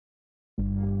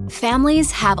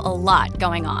Families have a lot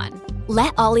going on.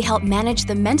 Let Ollie help manage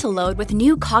the mental load with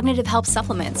new cognitive help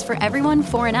supplements for everyone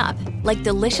 4 and up, like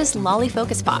delicious Lolly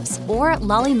Focus Pops or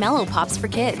Lolly Mellow Pops for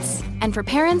kids. And for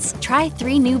parents, try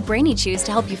 3 new Brainy Chews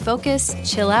to help you focus,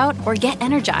 chill out, or get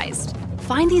energized.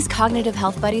 Find these cognitive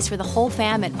health buddies for the whole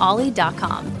fam at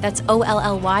ollie.com. That's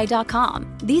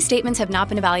OLLY.com. These statements have not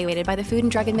been evaluated by the Food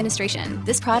and Drug Administration.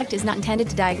 This product is not intended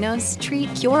to diagnose,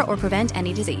 treat, cure, or prevent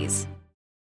any disease.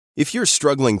 If you're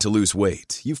struggling to lose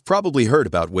weight, you've probably heard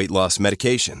about weight loss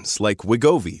medications like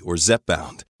Wegovy or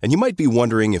Zepbound, and you might be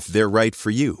wondering if they're right for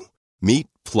you. Meet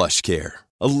PlushCare,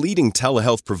 a leading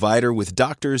telehealth provider with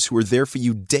doctors who are there for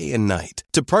you day and night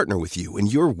to partner with you in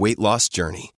your weight loss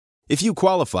journey. If you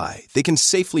qualify, they can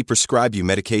safely prescribe you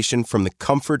medication from the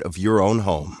comfort of your own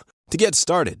home. To get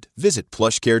started, visit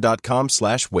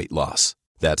plushcare.com/weight-loss.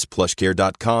 That's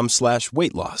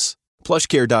plushcare.com/weight-loss.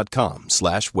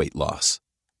 plushcare.com/weight-loss.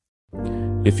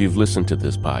 If you've listened to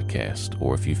this podcast,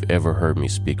 or if you've ever heard me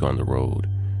speak on the road,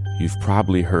 you've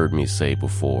probably heard me say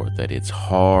before that it's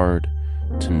hard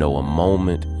to know a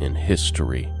moment in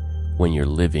history when you're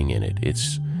living in it.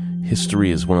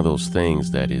 History is one of those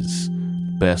things that is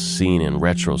best seen in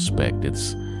retrospect.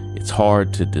 It's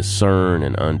hard to discern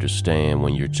and understand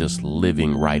when you're just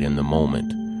living right in the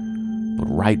moment. But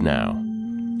right now,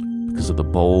 because of the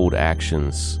bold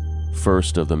actions,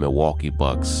 first of the Milwaukee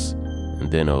Bucks, and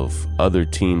then of other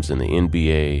teams in the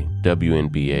NBA,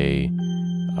 WNBA,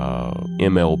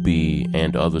 MLB,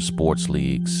 and other sports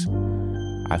leagues,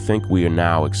 I think we are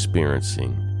now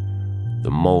experiencing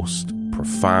the most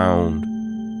profound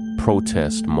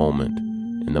protest moment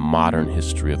in the modern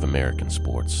history of American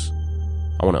sports.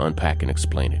 I want to unpack and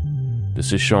explain it.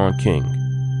 This is Sean King,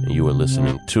 and you are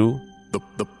listening to The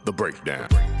Breakdown.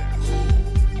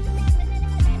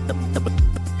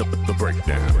 The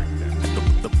Breakdown.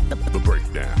 The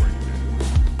Breakdown.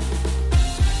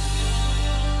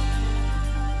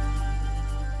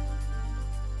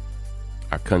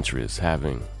 Our country is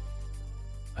having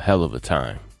a hell of a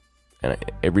time. And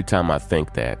every time I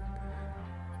think that,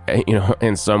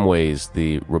 in some ways,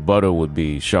 the rebuttal would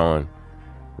be, Sean,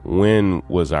 when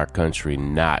was our country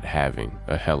not having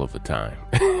a hell of a time?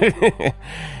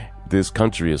 This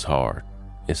country is hard.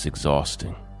 It's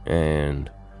exhausting. And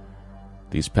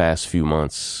these past few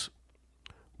months,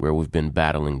 where we've been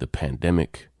battling the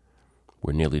pandemic,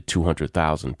 where nearly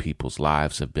 200,000 people's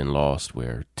lives have been lost,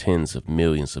 where tens of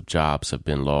millions of jobs have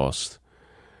been lost,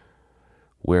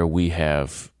 where we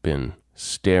have been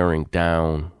staring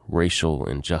down racial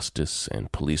injustice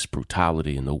and police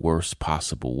brutality in the worst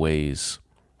possible ways.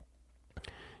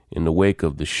 In the wake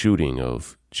of the shooting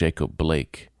of Jacob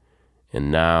Blake,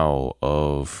 and now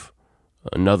of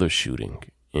another shooting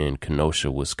in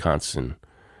Kenosha, Wisconsin,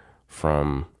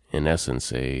 from, in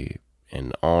essence, a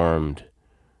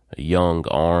young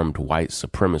armed white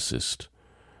supremacist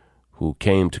who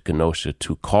came to Kenosha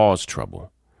to cause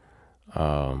trouble,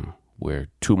 where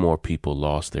 2 more people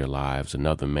lost their lives.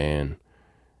 Another man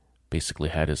basically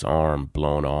had his arm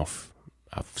blown off.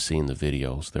 I've seen the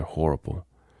videos. They're horrible.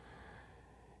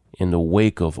 In the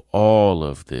wake of all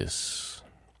of this,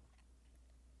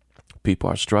 people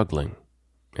are struggling.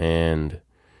 And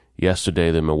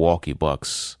yesterday, the Milwaukee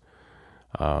Bucks,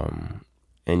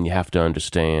 and you have to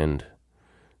understand,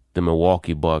 the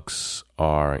Milwaukee Bucks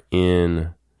are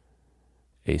in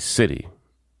a city.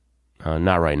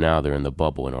 Not right now, they're in the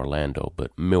bubble in Orlando,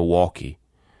 but Milwaukee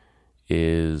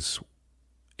is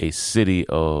a city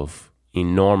of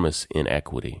enormous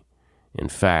inequity. In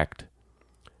fact,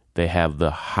 they have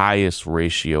the highest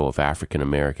ratio of African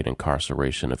American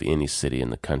incarceration of any city in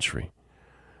the country,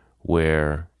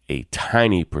 where a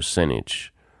tiny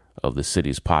percentage of the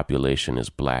city's population is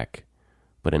black,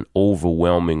 but an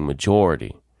overwhelming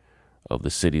majority of the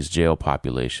city's jail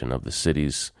population, of the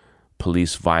city's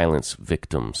police violence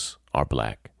victims, are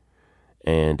black.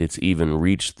 And it's even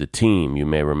reached the team. You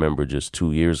may remember just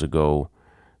 2 years ago,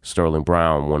 Sterling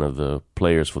Brown, one of the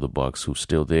players for the Bucks who's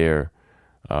still there,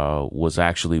 was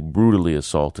actually brutally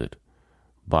assaulted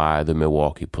by the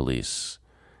Milwaukee police.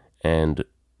 And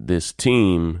this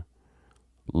team,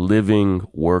 living,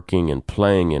 working, and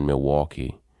playing in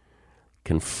Milwaukee,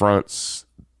 confronts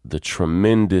the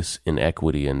tremendous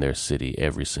inequity in their city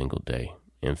every single day.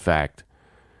 In fact,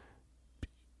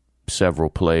 several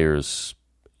players,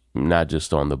 not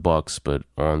just on the Bucks, but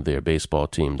on their baseball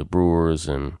team, the Brewers,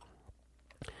 and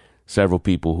several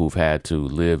people who've had to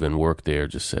live and work there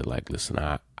just said, listen,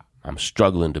 I'm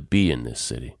struggling to be in this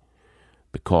city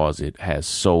because it has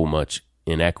so much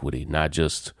inequity, not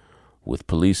just with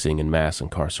policing and mass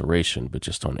incarceration, but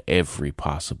just on every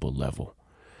possible level.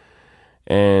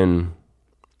 And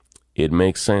it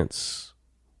makes sense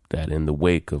that in the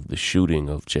wake of the shooting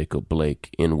of Jacob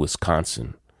Blake in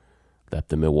Wisconsin, that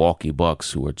the Milwaukee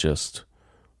Bucks, who are just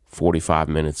 45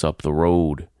 minutes up the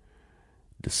road,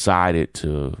 decided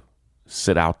to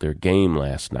sit out their game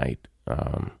last night.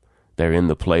 They're in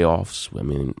the playoffs,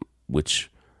 which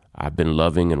I've been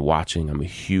loving and watching. I'm a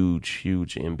huge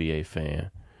NBA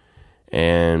fan.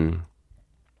 And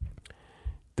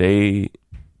they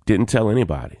didn't tell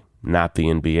anybody, not the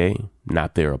NBA,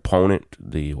 not their opponent,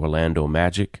 the Orlando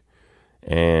Magic.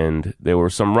 And there were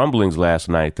some rumblings last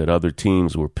night that other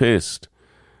teams were pissed.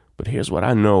 But here's what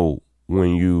I know: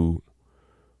 when you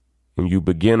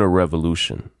begin a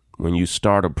revolution, when you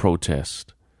start a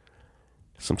protest,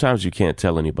 sometimes you can't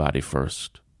tell anybody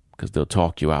first because they'll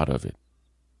talk you out of it.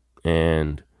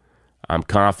 And I'm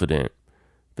confident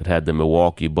that had the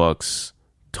Milwaukee Bucks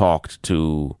talked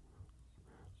to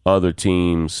other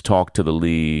teams, talked to the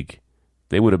league,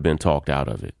 they would have been talked out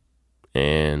of it.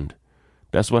 And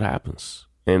that's what happens.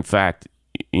 In fact,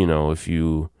 if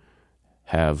you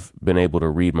have been able to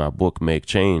read my book, Make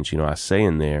Change, I say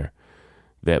in there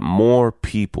that more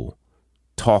people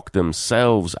talk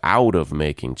themselves out of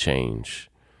making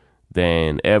change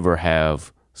than ever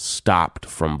have stopped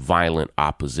from violent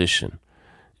opposition.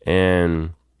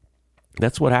 And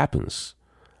that's what happens.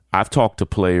 I've talked to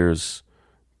players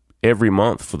every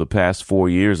month for the past 4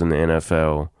 years in the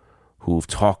NFL who've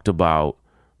talked about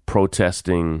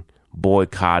protesting,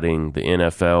 boycotting the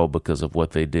NFL because of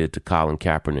what they did to Colin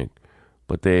Kaepernick,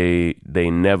 but they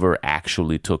never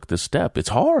actually took the step. It's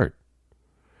hard.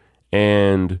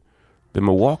 And the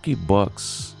Milwaukee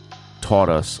Bucks taught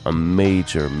us a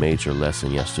major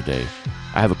lesson yesterday.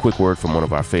 I have a quick word from one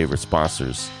of our favorite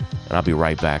sponsors, and I'll be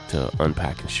right back to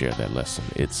unpack and share that lesson.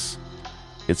 It's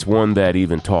one that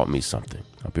even taught me something.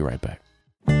 I'll be right back.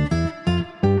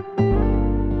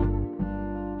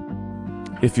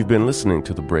 If you've been listening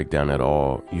to The Breakdown at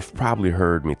all, you've probably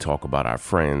heard me talk about our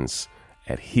friends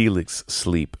at Helix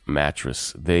Sleep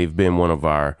Mattress. They've been one of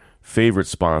our favorite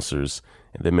sponsors,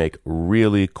 and they make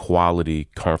really quality,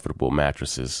 comfortable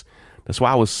mattresses. That's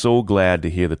why I was so glad to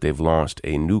hear that they've launched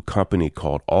a new company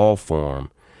called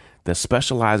Allform that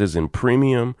specializes in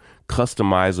premium,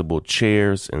 customizable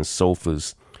chairs and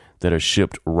sofas that are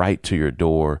shipped right to your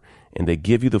door, and they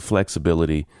give you the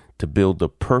flexibility to build the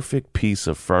perfect piece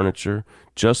of furniture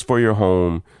just for your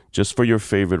home, just for your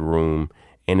favorite room,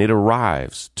 and it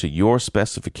arrives to your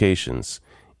specifications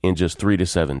in just 3 to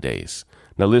 7 days.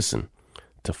 Now listen,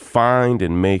 to find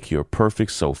and make your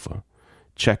perfect sofa,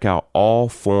 check out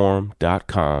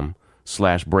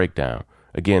allform.com/breakdown.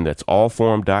 Again, that's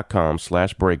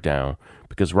allform.com/breakdown,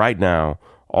 because right now,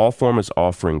 Allform is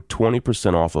offering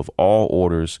 20% off of all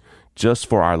orders just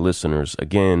for our listeners.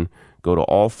 Again, go to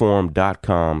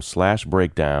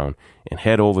allform.com/breakdown and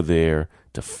head over there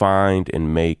to find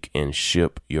and make and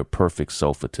ship your perfect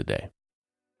sofa today.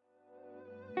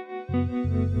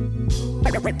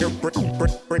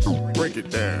 Break it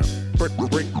down. Break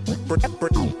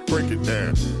it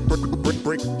down.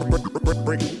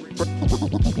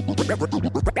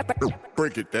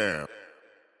 Break it down.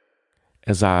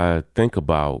 As I think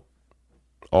about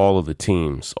all of the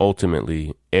teams,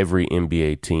 ultimately every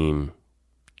NBA team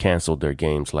canceled their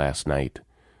games last night.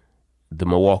 The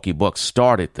Milwaukee Bucks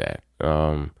started that.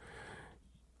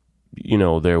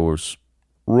 There was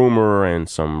rumor and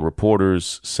some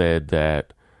reporters said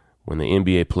that when the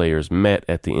NBA players met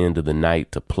at the end of the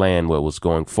night to plan what was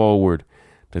going forward,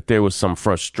 that there was some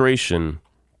frustration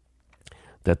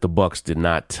that the Bucks did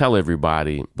not tell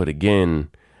everybody. But again,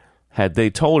 had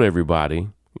they told everybody,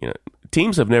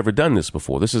 teams have never done this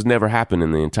before. This has never happened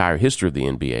in the entire history of the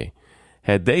NBA.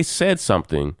 Had they said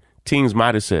something, teams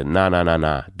might have said,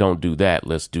 nah, don't do that.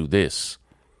 Let's do this.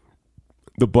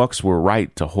 The Bucks were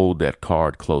right to hold that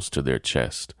card close to their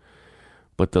chest.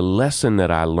 But the lesson that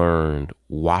I learned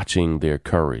watching their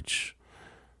courage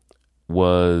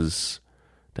was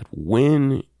that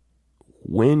when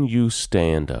you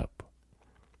stand up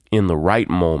in the right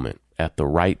moment at the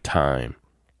right time,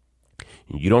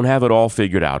 you don't have it all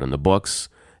figured out. And the Bucks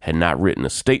had not written a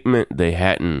statement. They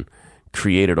hadn't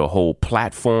created a whole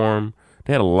platform.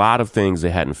 They had a lot of things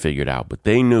they hadn't figured out. But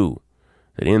they knew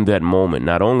that in that moment,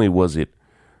 not only was it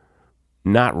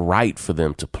not right for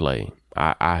them to play,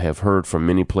 I have heard from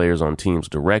many players on teams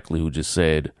directly who just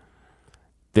said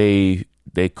they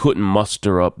couldn't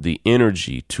muster up the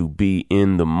energy to be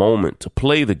in the moment to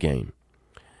play the game.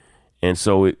 And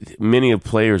so many of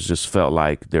players just felt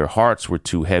like their hearts were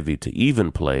too heavy to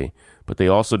even play, but they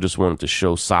also just wanted to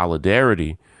show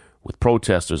solidarity with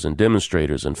protesters and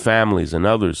demonstrators and families and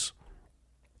others.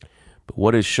 But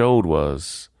what it showed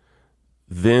was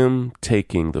them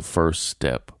taking the first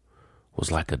step was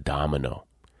like a domino.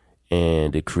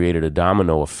 And it created a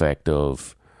domino effect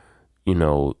of,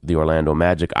 the Orlando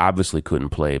Magic obviously couldn't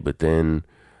play, but then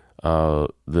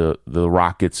the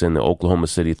Rockets and the Oklahoma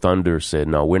City Thunder said,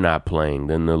 no, we're not playing.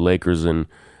 Then the Lakers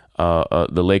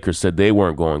said they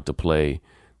weren't going to play.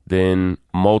 Then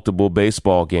multiple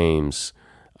baseball games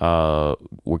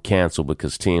were canceled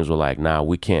because teams were like, nah,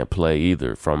 we can't play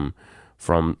either, from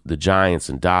the Giants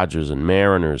and Dodgers and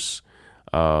Mariners.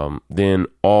 Then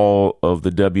all of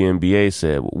the WNBA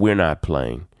said, we're not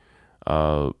playing.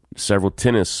 Several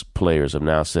tennis players have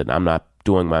now said, I'm not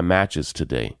doing my matches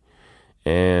today.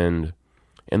 And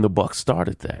the Bucks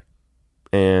started that.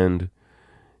 And,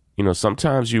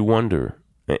 sometimes you wonder,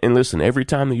 and listen, every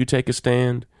time that you take a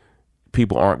stand,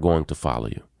 people aren't going to follow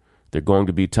you. There are going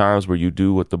to be times where you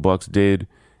do what the Bucks did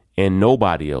and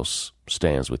nobody else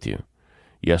stands with you.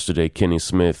 Yesterday, Kenny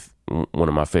Smith, one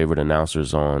of my favorite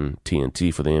announcers on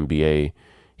TNT for the NBA,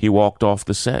 he walked off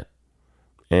the set.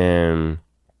 And,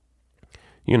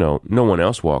 no one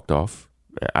else walked off.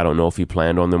 I don't know if he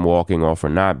planned on them walking off or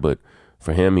not, but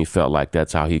for him, he felt like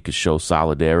that's how he could show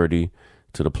solidarity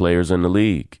to the players in the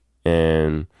league.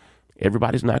 And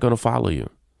everybody's not going to follow you.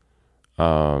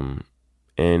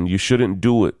 And you shouldn't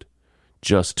do it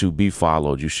just to be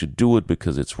followed. You should do it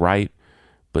because it's right.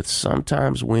 But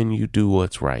sometimes when you do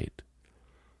what's right,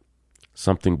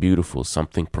 something beautiful,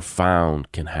 something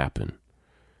profound can happen.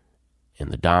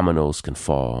 And the dominoes can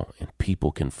fall and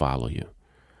people can follow you.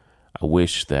 I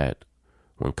wish that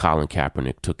when Colin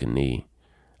Kaepernick took a knee,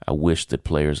 I wish that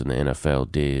players in the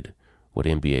NFL did what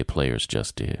NBA players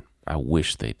just did. I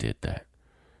wish they did that.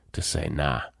 To say,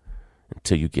 nah,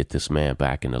 until you get this man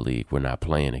back in the league, we're not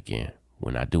playing again.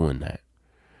 We're not doing that.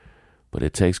 But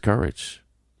it takes courage.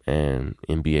 And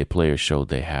NBA players showed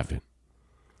they have it.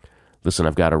 Listen,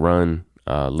 I've got to run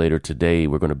later today.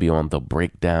 We're going to be on The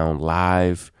Breakdown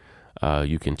Live.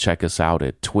 You can check us out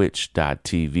at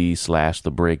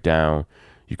twitch.tv/The Breakdown.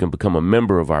 You can become a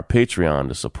member of our Patreon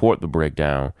to support The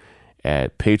Breakdown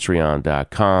at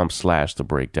patreon.com/The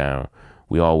Breakdown.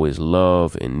 We always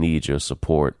love and need your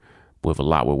support. We have a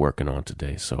lot we're working on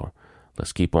today, so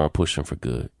let's keep on pushing for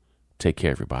good. Take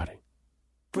care, everybody.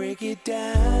 Break it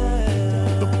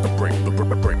down. The breakdown.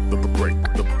 The breakdown. The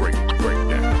breakdown. Break it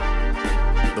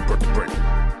down. The breakdown.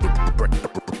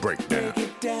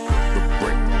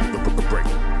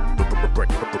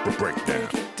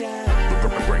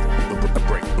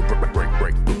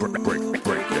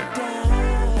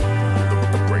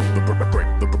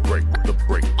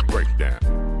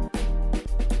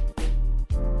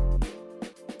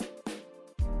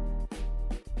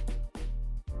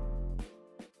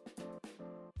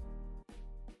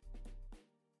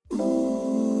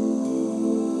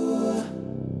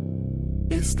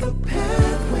 It's the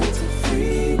pathway to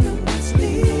freedom that's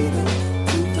leading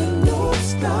to the North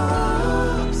Star.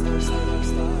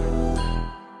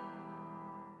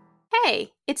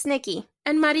 Hey, it's Nikki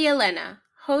and Maria Elena,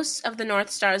 hosts of the North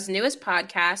Star's newest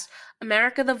podcast,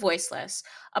 America the Voiceless,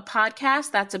 a podcast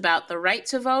that's about the right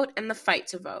to vote and the fight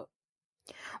to vote.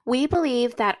 We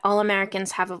believe that all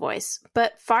Americans have a voice,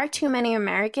 but far too many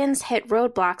Americans hit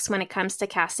roadblocks when it comes to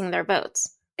casting their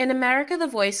votes. In America the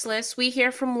Voiceless, we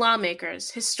hear from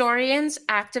lawmakers, historians,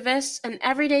 activists, and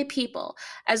everyday people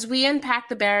as we unpack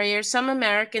the barriers some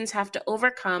Americans have to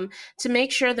overcome to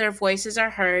make sure their voices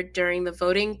are heard during the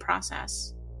voting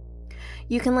process.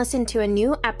 You can listen to a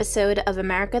new episode of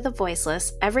America the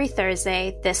Voiceless every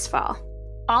Thursday this fall.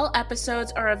 All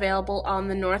episodes are available on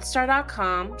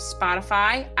thenorthstar.com,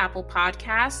 Spotify, Apple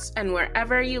Podcasts, and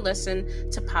wherever you listen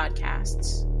to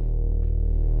podcasts.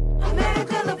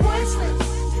 America the Voiceless.